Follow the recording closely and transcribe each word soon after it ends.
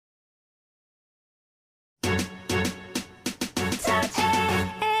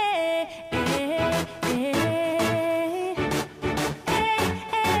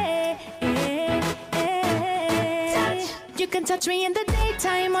touch me in the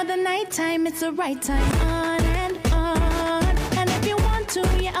daytime or the nighttime, it's the right time. On and on. And if you want to,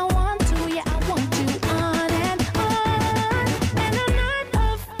 yeah, I want to, yeah, I want you. On and on. And I'm not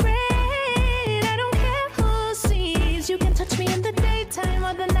afraid, I don't care who sees. You can touch me in the daytime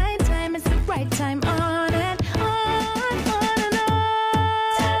or the nighttime, it's the right time. On and on, on and on.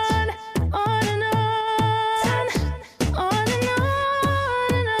 On and on. On and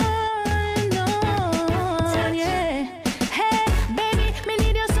on and on and on, yeah. Hey, baby, me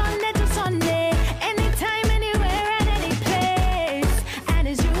need you Sunday to Sunday. Anytime, anywhere, at any place. And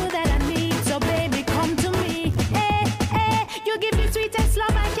it's you that I need, so baby, come to me. Hey, hey, you give me sweetest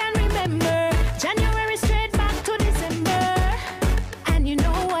love I can remember. January straight back to December. And you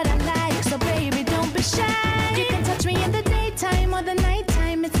know what I like, so baby, don't be shy. You can touch me in the daytime or the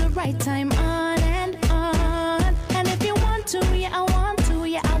nighttime, it's the right time. On and on. And if you want to, yeah, I want to,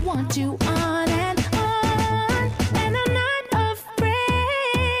 yeah, I want you. On and on. And I'm not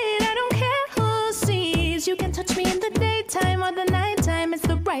afraid, I don't care who sees. You can touch me in the daytime or the nighttime, it's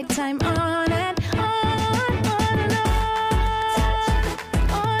the right time. On and on, on and on.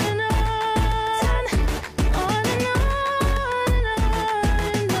 On and on. On and on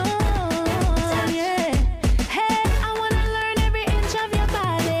and on, yeah. Hey, I wanna learn every inch of your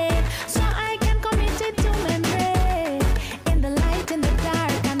body, so I can commit it to memory. In the light, in the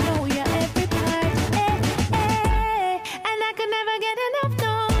dark, I know your every part. Hey, hey, and I could never get enough,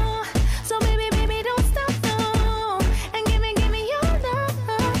 no. So baby, baby, don't stop, no. And give me your love.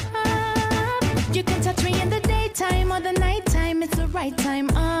 You can touch me in the daytime or the nighttime, it's the right time.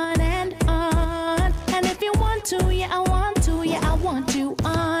 On and on. And if you want to, yeah, I want to, yeah, I want you.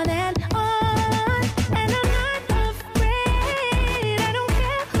 On and on. And I'm not afraid, I don't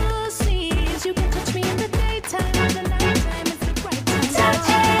care who sees. You can touch me in the daytime or the nighttime, it's the right time.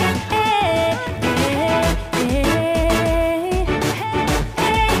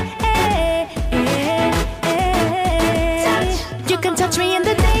 Touch You can touch me in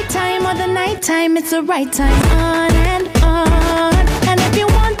the daytime or the nighttime, it's the right time. On and on. And if you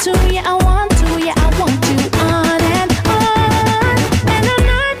want to, yeah, I want to, yeah, I want you. On and on. And I'm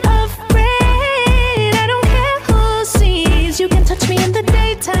not afraid, I don't care who sees. You can touch me in the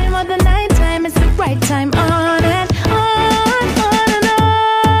daytime or the nighttime, it's the right time. On and on, on and on.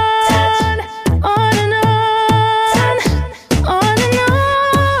 On and on. On and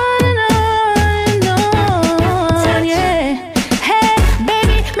on and on and on, yeah. Hey,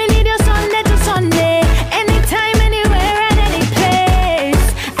 baby, me need you Sunday to Sunday. Anytime, anywhere, at any place.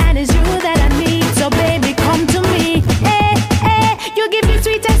 And it's you that I need, so baby, come to me. Hey, hey, you give me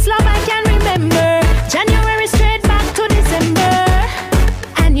sweetest love I can remember. January straight back to December.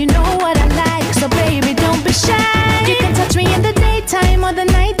 And you know what I like, so baby, don't be shy. You can touch me in the daytime or the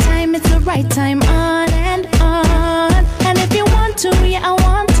nighttime, it's the right time. On and on. And if you want to, yeah, I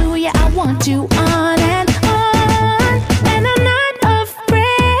want to, yeah, I want you. On and on. And I'm not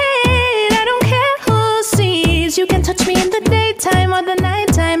afraid, I don't care who sees. You can touch me in the daytime or the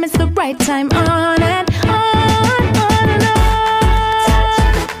nighttime, it's the right time. On and on, on and on.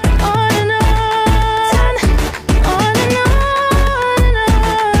 On and on. On and on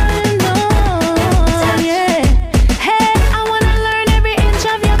and on, yeah. Hey, I wanna learn every inch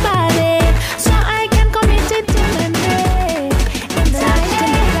of your body, so I can commit it to memory. In the light, in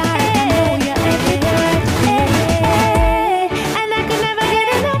the dark, I know your every part. Hey, and I could never get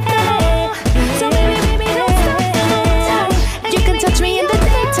enough, no. So baby, baby, don't stop, no. You can touch me in the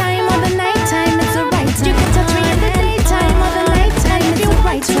daytime or the nighttime, it's the right time. You can touch me in the daytime or the nighttime, it's the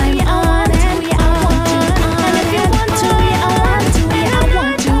right time. I want to, yeah, I want you. And if you want to, yeah, I want to, yeah, I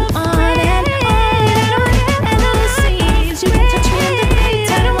want you. On and on. And all the seas, you can touch me in the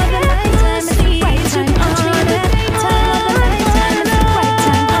daytime or the nighttime, it's the right time. You can touch me in the daytime or the nighttime, it's the right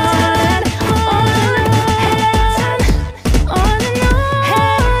time. On and on. On and on.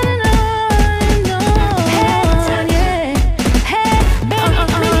 On, yeah. Hey, baby,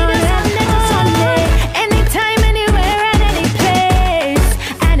 me need you Sunday to Sunday. Anytime, anywhere, at any place.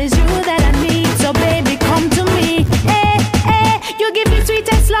 And it's you that I need, so baby, come to me. Hey, hey, you give me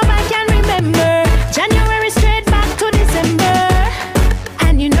sweetest love I can remember. January straight back to December.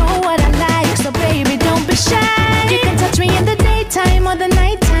 And you know what I like, so baby, don't be shy. You can touch me in the daytime or the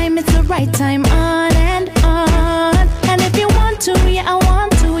nighttime, it's the right time. On and on. And if you want to, yeah, I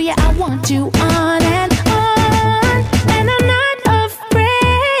want to, yeah, I want you. On and on. And I'm not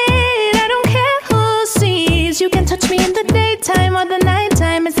afraid, I don't care who sees. You can touch me in the daytime or the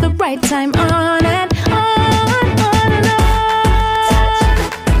nighttime, it's the right time. On and on, on and on.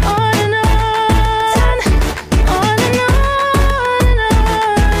 On and on. On and on and on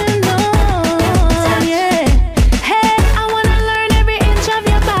and on, yeah. Hey, I wanna learn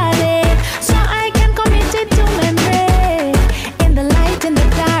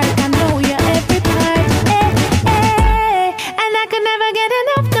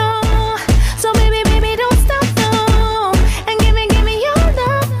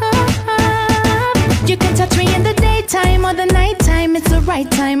right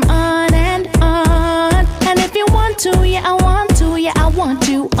time, on and on. And if you want to, yeah, I want to, yeah, I want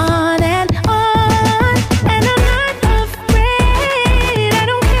you, on and on. And I'm not afraid, I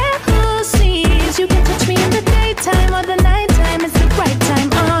don't care who sees. You can touch me in the daytime or the nighttime, it's the right time,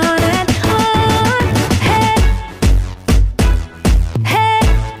 on and on. Hey, hey,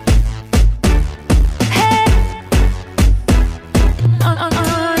 hey, on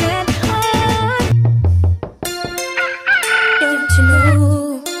and on. Don't you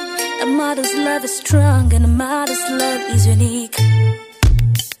know, a mother's love is strong and a mother's love is unique.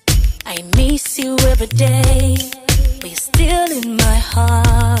 I miss you every day, but you're still in my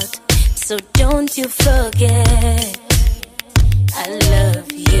heart. So don't you forget, I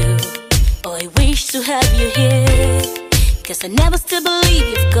love you. Oh, I wish to have you here, 'cause I never still believe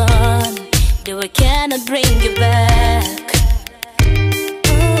you've gone, though I cannot bring you back.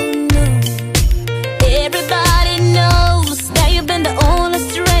 Oh no. Everybody knows that you've been the only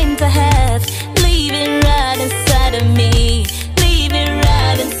strength I have, living right inside of me, living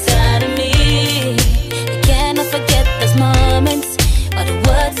right inside of me. I cannot forget those moments, or the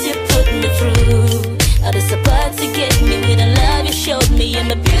words you put me through, or the support you gave me with the love you showed me. I'm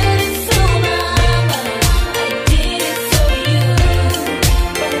a beautiful mama, I did it for you,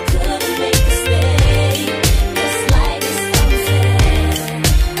 but I couldn't make a stay. This life is unfair.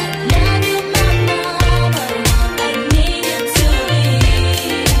 I love you, my mama, I need you to be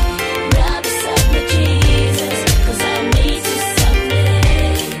right beside me, Jesus, 'cause I need you someday.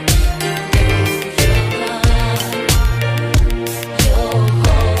 You're gone, you're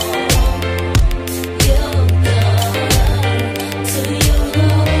home, you're gone to your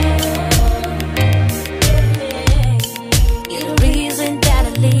home. You're the reason that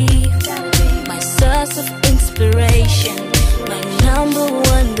I live, my source of inspiration, my number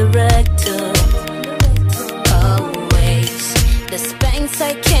one director. Always the spanks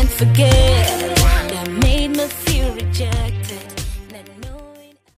I can't forget.